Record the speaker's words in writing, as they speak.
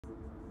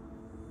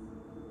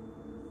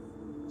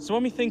So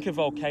when we think of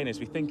volcanoes,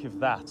 we think of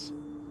that,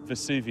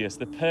 Vesuvius,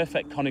 the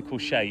perfect conical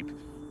shape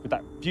with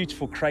that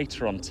beautiful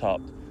crater on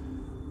top.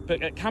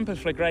 But at Campi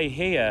Flegrei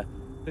here,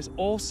 there's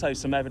also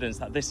some evidence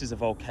that this is a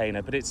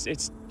volcano, but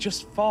it's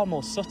just far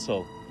more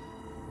subtle.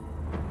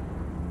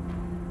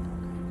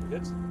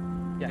 Good?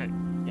 Yeah.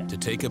 To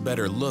take a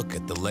better look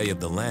at the lay of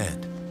the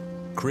land,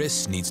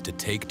 Chris needs to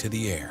take to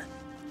the air.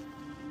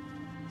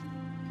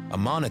 A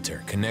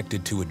monitor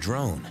connected to a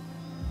drone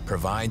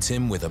provides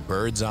him with a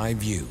bird's eye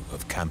view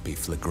of Campi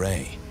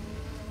Flegrei.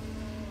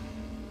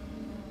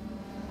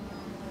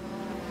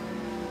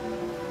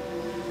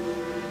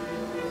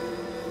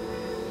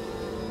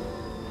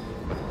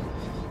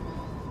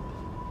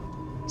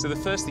 So the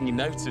first thing you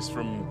notice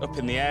from up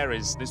in the air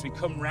is, as we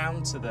come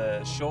round to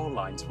the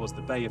shoreline towards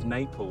the Bay of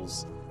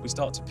Naples, we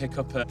start to pick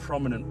up a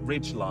prominent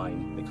ridge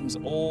line. It comes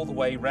all the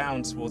way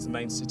round towards the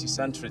main city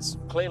centre. It's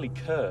clearly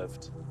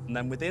curved. And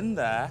then within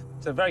there,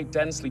 it's a very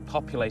densely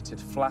populated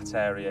flat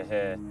area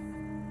here.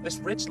 This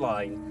ridge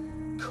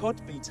line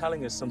could be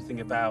telling us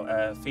something about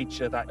a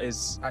feature that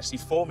is actually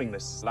forming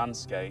this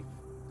landscape,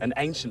 an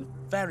ancient,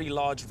 very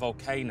large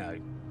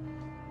volcano.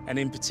 And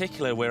in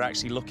particular, we're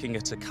actually looking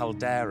at a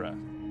caldera.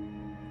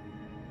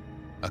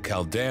 A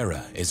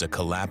caldera is a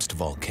collapsed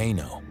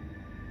volcano.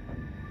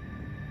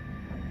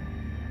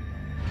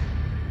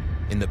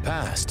 In the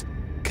past,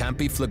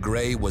 Campi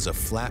Flegrei was a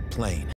flat plain